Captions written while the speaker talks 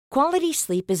Quality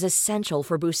sleep is essential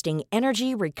for boosting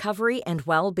energy, recovery, and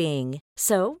well-being.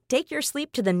 So, take your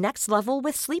sleep to the next level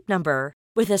with Sleep Number.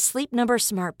 With a Sleep Number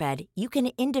smart bed, you can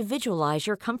individualize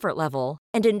your comfort level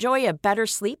and enjoy a better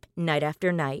sleep night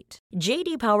after night.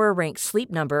 J.D. Power ranks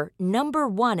Sleep Number number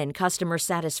one in customer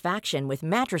satisfaction with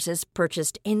mattresses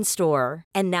purchased in-store.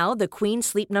 And now the Queen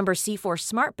Sleep Number C4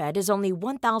 smart bed is only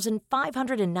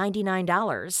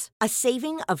 $1,599, a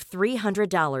saving of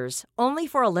 $300, only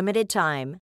for a limited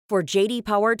time. For J.D.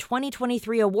 Power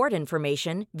 2023 award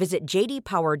information, visit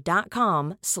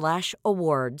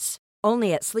jdpower.com/awards.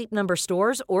 Only at Sleep Number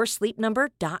stores or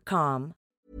sleepnumber.com.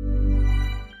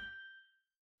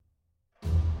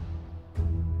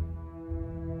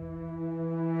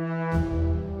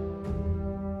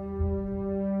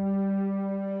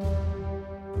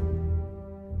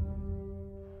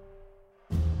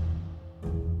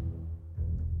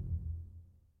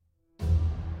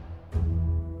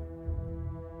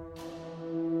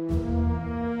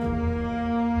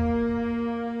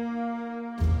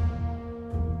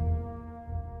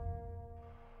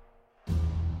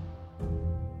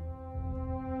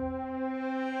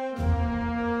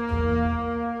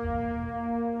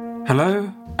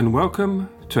 Hello and welcome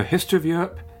to a History of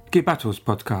Europe Key Battles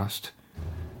podcast,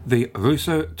 the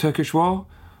Russo-Turkish War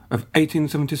of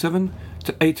 1877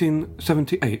 to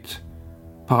 1878,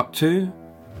 part 2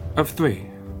 of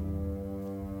 3.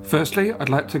 Firstly, I'd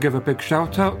like to give a big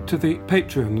shout out to the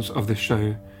patrons of this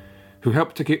show who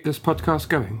help to keep this podcast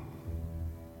going.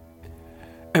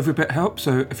 Every bit helps,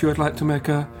 so if you would like to make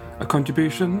a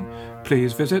contribution,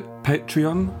 please visit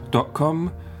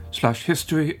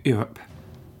patreon.com/historyeurope.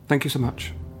 Thank you so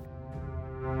much.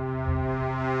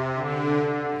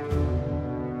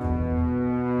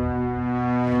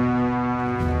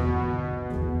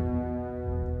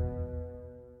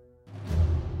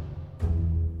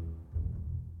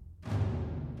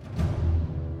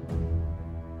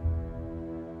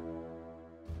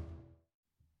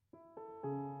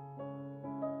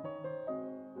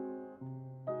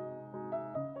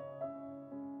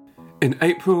 In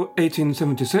April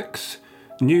 1876,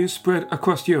 news spread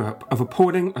across Europe of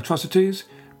appalling atrocities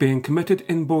being committed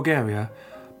in Bulgaria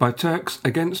by Turks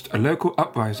against a local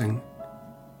uprising.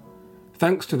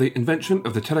 Thanks to the invention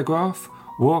of the telegraph,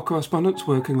 war correspondents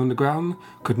working on the ground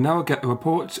could now get the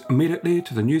reports immediately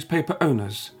to the newspaper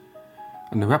owners,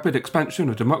 and the rapid expansion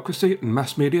of democracy and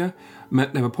mass media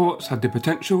meant their reports had the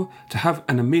potential to have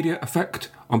an immediate effect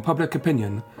on public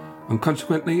opinion and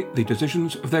consequently the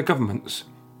decisions of their governments.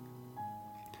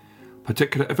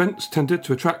 Particular events tended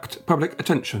to attract public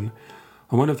attention,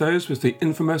 and one of those was the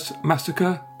infamous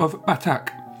massacre of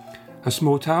Batak, a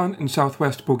small town in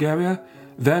southwest Bulgaria,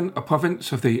 then a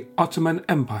province of the Ottoman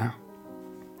Empire.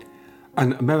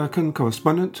 An American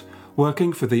correspondent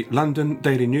working for the London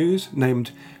Daily News named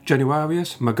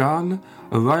Januarius Magan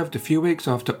arrived a few weeks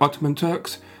after Ottoman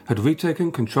Turks had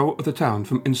retaken control of the town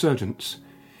from insurgents.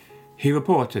 He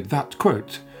reported that,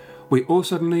 quote, "We all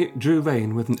suddenly drew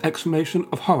rein with an exclamation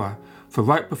of horror, for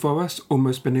right before us,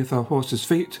 almost beneath our horses'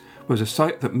 feet, was a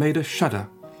sight that made us shudder.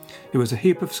 It was a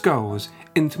heap of skulls,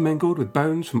 intermingled with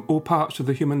bones from all parts of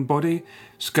the human body,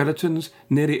 skeletons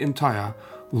nearly entire,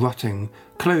 rotting,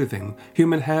 clothing,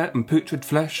 human hair and putrid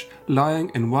flesh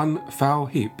lying in one foul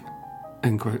heap."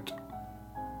 End quote.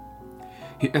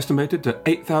 He estimated that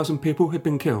 8,000 people had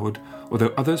been killed,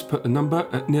 although others put the number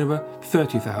at nearer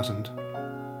 30,000.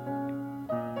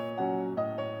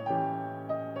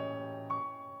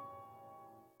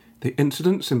 The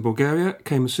incidents in Bulgaria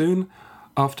came soon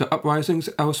after uprisings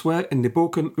elsewhere in the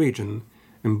Balkan region,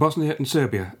 in Bosnia and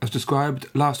Serbia, as described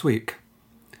last week.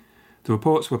 The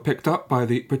reports were picked up by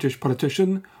the British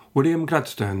politician William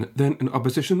Gladstone, then in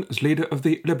opposition as leader of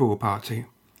the Liberal Party.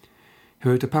 He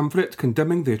wrote a pamphlet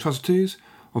condemning the atrocities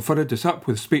and followed this up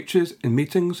with speeches in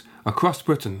meetings across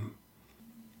Britain.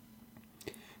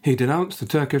 He denounced the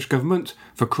Turkish government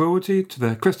for cruelty to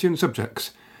their Christian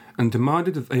subjects and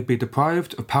demanded that they be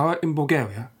deprived of power in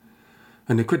Bulgaria,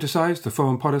 and he criticised the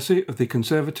foreign policy of the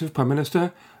Conservative Prime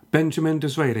Minister Benjamin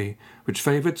Disraeli, which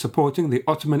favoured supporting the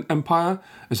Ottoman Empire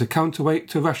as a counterweight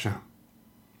to Russia.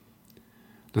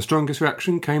 The strongest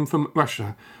reaction came from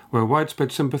Russia, where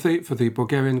widespread sympathy for the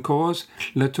Bulgarian cause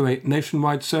led to a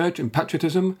nationwide surge in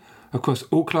patriotism across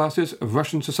all classes of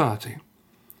Russian society.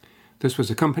 This was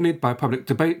accompanied by public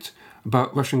debate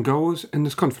about Russian goals in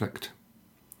this conflict.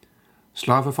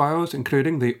 Slavophiles,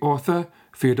 including the author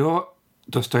Fyodor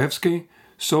Dostoevsky,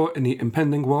 saw in the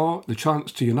impending war the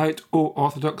chance to unite all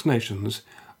Orthodox nations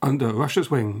under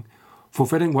Russia's wing,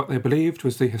 fulfilling what they believed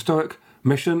was the historic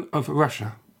mission of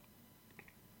Russia.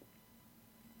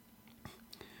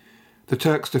 The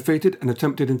Turks defeated an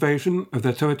attempted invasion of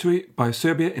their territory by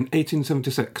Serbia in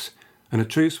 1876, and a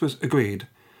truce was agreed,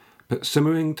 but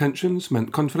simmering tensions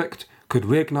meant conflict could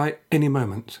reignite any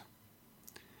moment.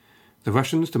 The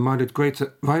Russians demanded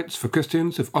greater rights for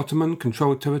Christians of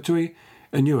Ottoman-controlled territory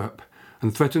in Europe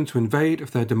and threatened to invade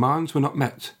if their demands were not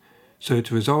met. So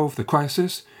to resolve the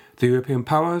crisis, the European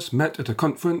powers met at a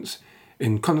conference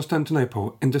in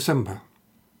Constantinople in December.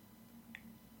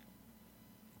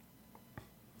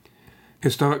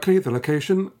 Historically, the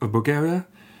location of Bulgaria,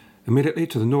 immediately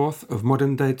to the north of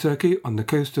modern-day Turkey on the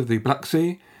coast of the Black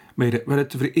Sea, made it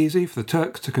relatively easy for the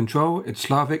Turks to control its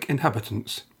Slavic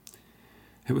inhabitants.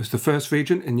 It was the first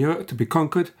region in Europe to be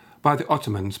conquered by the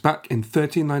Ottomans back in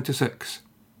 1396.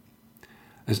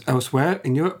 As elsewhere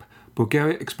in Europe,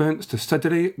 Bulgaria experienced a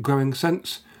steadily growing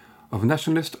sense of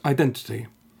nationalist identity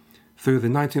through the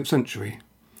 19th century,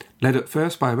 led at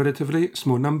first by a relatively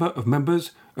small number of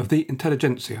members of the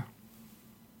intelligentsia.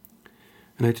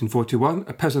 In 1841,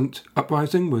 a peasant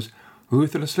uprising was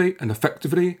ruthlessly and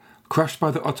effectively crushed by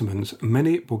the Ottomans.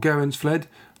 Many Bulgarians fled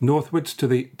northwards to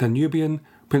the Danubian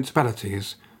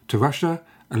principalities, to Russia,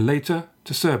 and later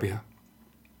to Serbia.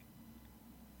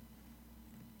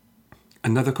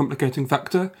 Another complicating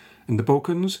factor in the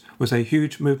Balkans was a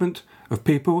huge movement of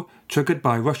people triggered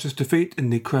by Russia's defeat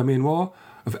in the Crimean War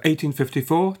of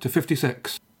 1854 to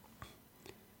 56.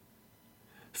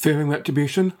 Fearing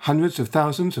retribution, hundreds of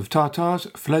thousands of Tatars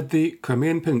fled the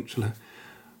Crimean Peninsula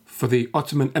for the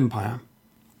Ottoman Empire.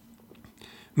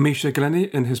 Misha Glenny,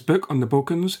 in his book on the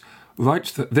Balkans,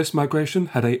 writes that this migration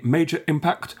had a major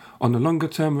impact on the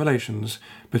longer-term relations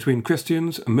between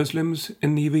Christians and Muslims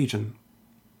in the region.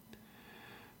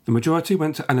 The majority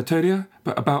went to Anatolia,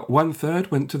 but about one-third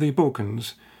went to the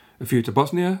Balkans, a few to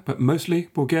Bosnia, but mostly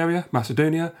Bulgaria,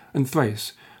 Macedonia, and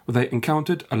Thrace, where they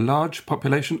encountered a large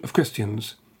population of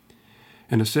Christians.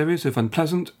 In a series of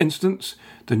unpleasant incidents,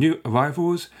 the new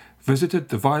arrivals visited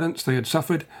the violence they had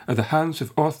suffered at the hands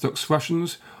of Orthodox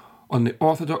Russians on the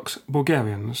Orthodox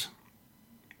Bulgarians.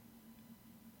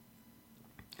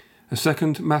 A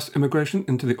second mass immigration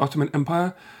into the Ottoman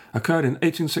Empire occurred in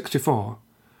 1864,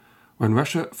 when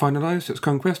Russia finalized its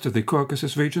conquest of the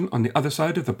Caucasus region on the other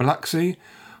side of the Black Sea.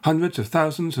 Hundreds of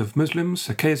thousands of Muslims,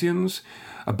 Circassians,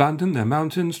 abandoned their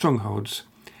mountain strongholds.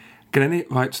 Glenny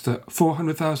writes that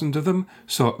 400,000 of them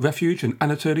sought refuge in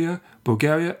Anatolia,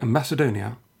 Bulgaria, and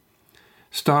Macedonia.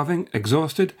 Starving,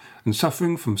 exhausted, and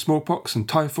suffering from smallpox and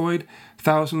typhoid,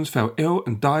 thousands fell ill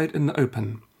and died in the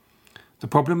open. The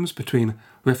problems between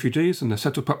refugees and the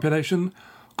settled population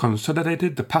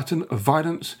consolidated the pattern of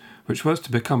violence which was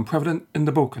to become prevalent in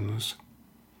the Balkans.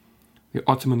 The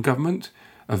Ottoman government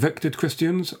evicted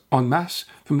Christians en masse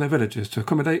from their villages to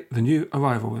accommodate the new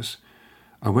arrivals,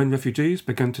 and when refugees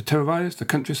began to terrorize the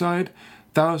countryside,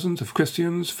 thousands of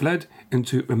Christians fled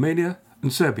into Romania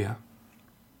and Serbia.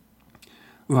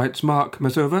 Writes Mark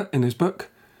Mazova in his book,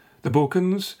 The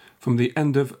Balkans, from the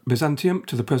end of Byzantium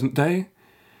to the present day.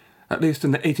 At least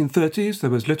in the 1830s, there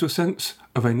was little sense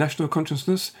of a national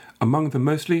consciousness among the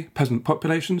mostly peasant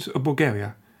populations of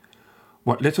Bulgaria.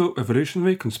 What little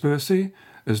revolutionary conspiracy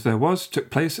as there was took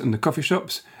place in the coffee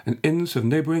shops and inns of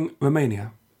neighbouring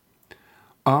Romania.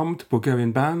 Armed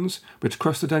Bulgarian bands which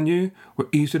crossed the Danube were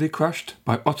easily crushed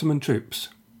by Ottoman troops.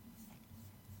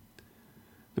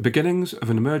 The beginnings of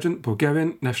an emergent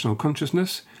Bulgarian national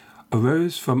consciousness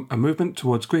arose from a movement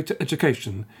towards greater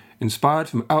education inspired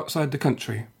from outside the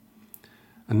country.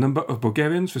 A number of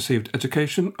Bulgarians received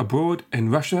education abroad in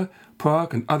Russia,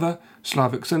 Prague, and other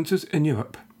Slavic centres in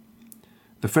Europe.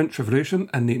 The French Revolution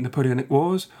and the Napoleonic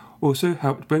Wars also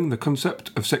helped bring the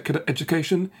concept of secular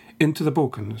education into the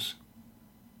Balkans.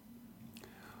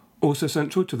 Also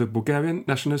central to the Bulgarian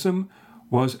nationalism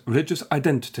was religious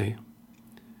identity.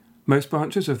 Most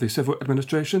branches of the civil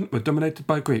administration were dominated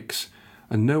by Greeks,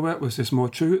 and nowhere was this more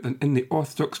true than in the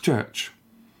Orthodox Church.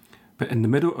 But in the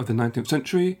middle of the 19th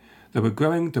century, there were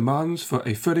growing demands for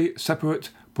a fully separate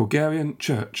Bulgarian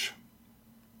church.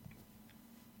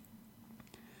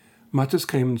 Matters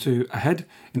came to a head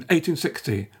in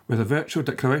 1860 with a virtual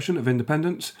declaration of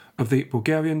independence of the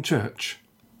Bulgarian Church.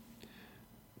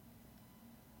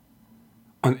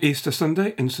 On Easter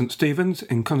Sunday in St. Stephen's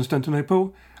in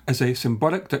Constantinople, as a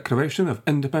symbolic declaration of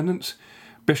independence,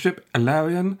 Bishop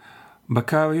Ilarion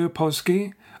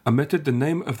Makariopolski omitted the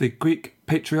name of the Greek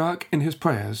patriarch in his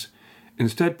prayers,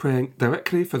 instead praying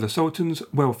directly for the Sultan's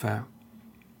welfare.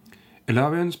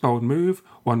 Ilarion's bold move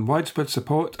won widespread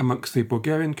support amongst the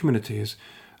Bulgarian communities,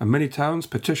 and many towns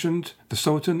petitioned the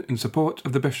Sultan in support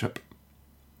of the bishop.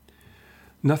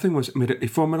 Nothing was immediately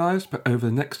formalized, but over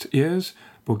the next years,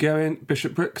 Bulgarian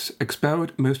bishoprics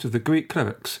expelled most of the Greek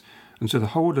clerics, and so the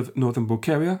whole of northern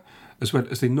Bulgaria, as well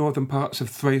as the northern parts of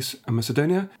Thrace and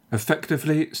Macedonia,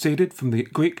 effectively ceded from the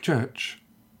Greek Church.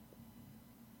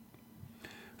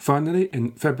 Finally,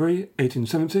 in February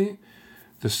 1870,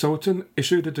 the Sultan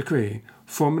issued a decree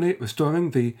formally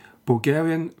restoring the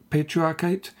Bulgarian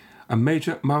Patriarchate, a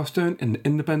major milestone in the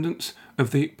independence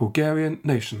of the Bulgarian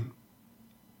nation.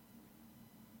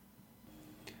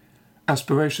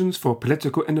 Aspirations for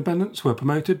political independence were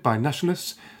promoted by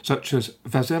nationalists such as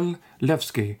Vasil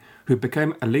Levski, who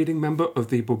became a leading member of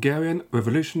the Bulgarian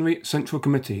Revolutionary Central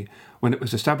Committee when it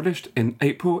was established in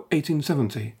April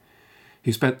 1870.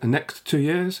 He spent the next 2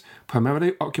 years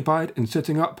primarily occupied in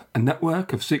setting up a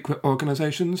network of secret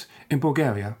organizations in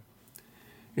Bulgaria.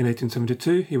 In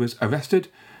 1872 he was arrested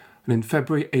and in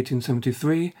February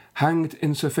 1873 hanged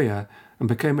in Sofia and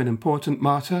became an important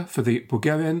martyr for the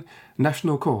Bulgarian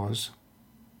national cause.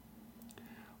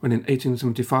 When in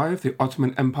 1875 the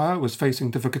Ottoman Empire was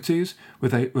facing difficulties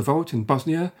with a revolt in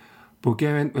Bosnia,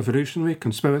 Bulgarian revolutionary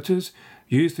conspirators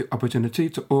used the opportunity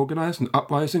to organize an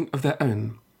uprising of their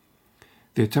own.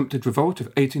 The attempted revolt of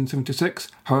 1876,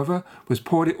 however, was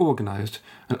poorly organized,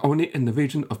 and only in the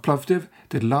region of Plovdiv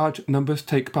did large numbers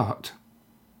take part.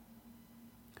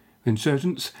 The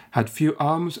insurgents had few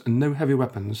arms and no heavy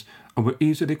weapons, and were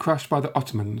easily crushed by the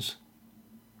Ottomans.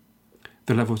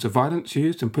 The levels of violence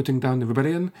used in putting down the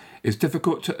rebellion is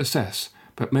difficult to assess,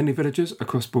 but many villages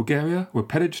across Bulgaria were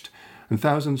pillaged and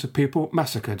thousands of people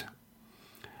massacred.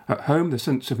 At home, the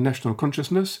sense of national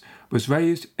consciousness was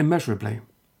raised immeasurably,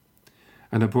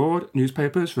 and abroad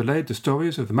newspapers relayed the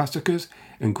stories of the massacres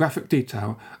in graphic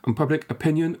detail, and public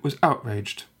opinion was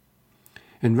outraged.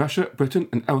 In Russia, Britain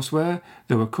and elsewhere,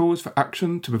 there were calls for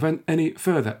action to prevent any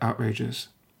further outrages.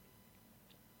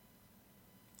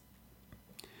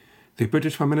 The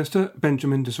British Prime Minister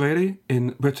Benjamin Disraeli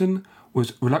in Britain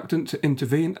was reluctant to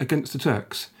intervene against the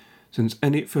Turks, since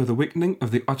any further weakening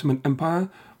of the Ottoman Empire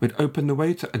would open the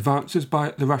way to advances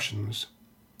by the Russians.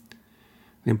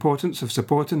 The importance of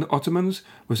supporting the Ottomans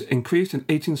was increased in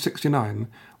 1869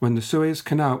 when the Suez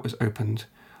Canal was opened,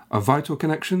 a vital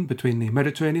connection between the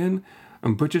Mediterranean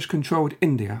and British-controlled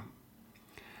India.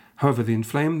 However, the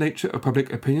inflamed nature of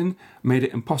public opinion made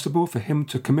it impossible for him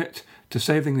to commit to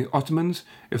saving the Ottomans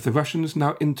if the Russians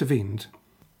now intervened.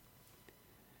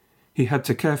 He had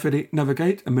to carefully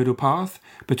navigate a middle path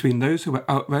between those who were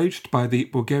outraged by the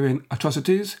Bulgarian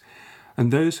atrocities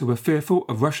and those who were fearful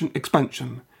of Russian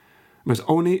expansion, and was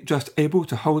only just able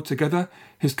to hold together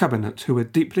his cabinet, who were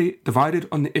deeply divided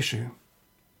on the issue.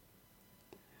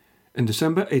 In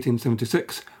December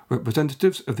 1876,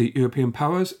 representatives of the European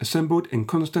powers assembled in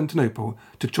Constantinople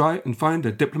to try and find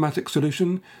a diplomatic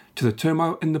solution to the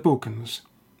turmoil in the Balkans.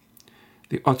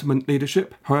 The Ottoman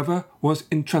leadership, however, was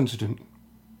intransigent.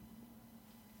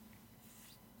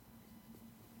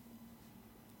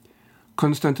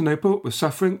 Constantinople was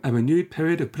suffering a renewed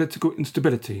period of political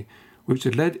instability, which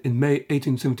had led in May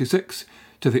 1876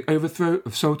 to the overthrow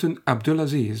of Sultan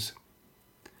Abdulaziz.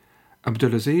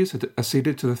 Abdulaziz had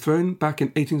acceded to the throne back in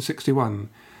 1861,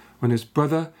 when his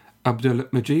brother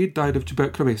Abdul-Majid died of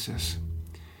tuberculosis.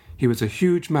 He was a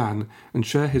huge man and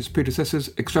shared his predecessor's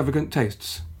extravagant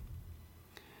tastes.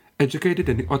 Educated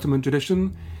in the Ottoman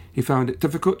tradition, he found it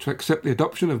difficult to accept the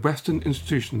adoption of Western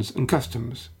institutions and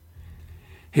customs.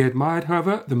 He admired,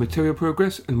 however, the material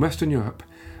progress in Western Europe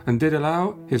and did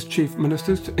allow his chief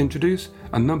ministers to introduce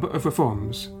a number of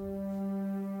reforms.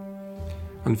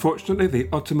 Unfortunately, the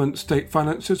Ottoman state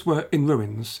finances were in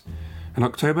ruins. In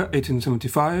October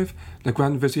 1875, the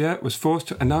Grand Vizier was forced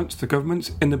to announce the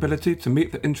government's inability to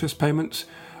meet the interest payments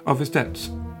of his debts.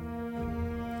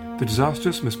 The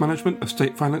disastrous mismanagement of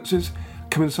state finances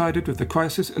coincided with the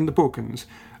crisis in the Balkans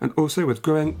and also with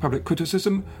growing public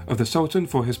criticism of the Sultan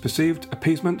for his perceived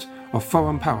appeasement of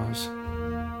foreign powers.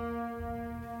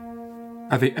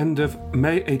 At the end of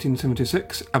May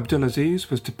 1876, Abdulaziz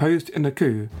was deposed in a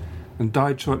coup and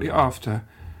died shortly after,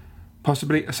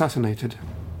 possibly assassinated.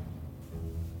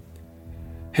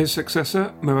 His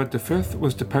successor, Murad V,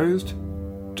 was deposed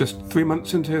just 3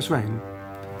 months into his reign.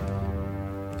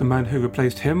 The man who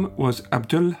replaced him was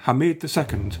Abdul Hamid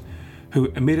II, who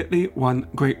immediately won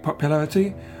great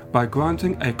popularity by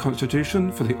granting a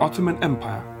constitution for the Ottoman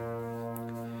Empire.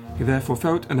 He therefore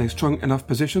felt in a strong enough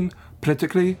position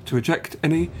politically to reject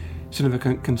any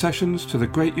significant concessions to the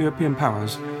great European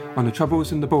powers on the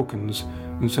troubles in the Balkans,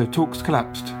 and so talks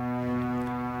collapsed.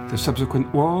 The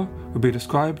subsequent war will be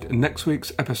described in next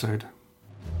week's episode.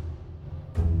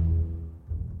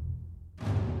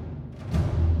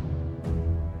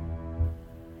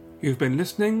 You've been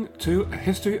listening to a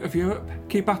History of Europe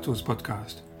Key Battles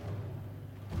podcast.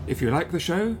 If you like the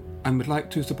show and would like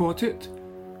to support it,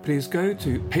 please go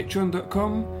to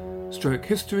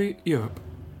patreon.com/historyeurope.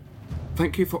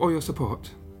 Thank you for all your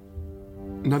support.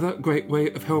 Another great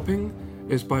way of helping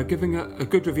is by giving it a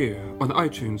good review on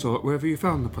iTunes or wherever you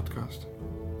found the podcast.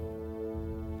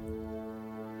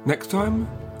 Next time,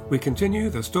 we continue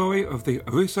the story of the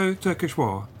Russo-Turkish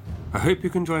War. I hope you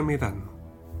can join me then.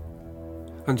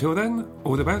 Until then,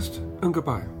 all the best and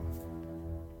goodbye.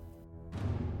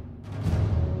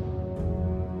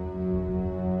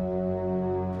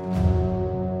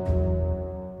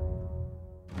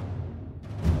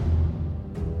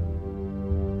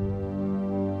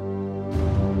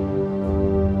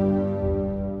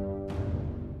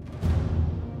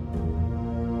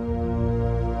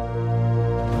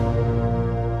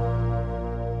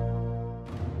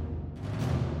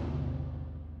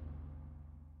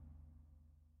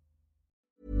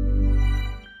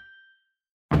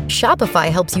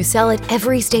 Shopify helps you sell at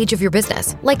every stage of your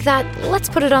business. Like that, let's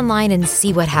put it online and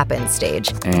see what happens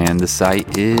stage. And the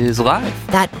site is live.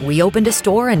 That we opened a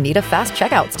store and need a fast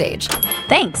checkout stage.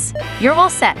 Thanks. You're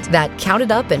all set. That count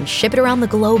it up and ship it around the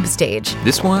globe stage.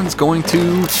 This one's going to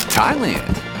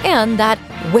Thailand. And that,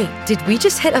 wait, did we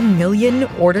just hit 1 million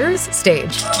orders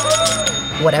stage?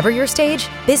 Whatever your stage,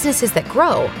 businesses that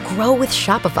grow with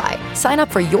Shopify. Sign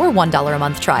up for your $1 a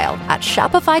month trial at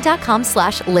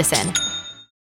shopify.com/listen.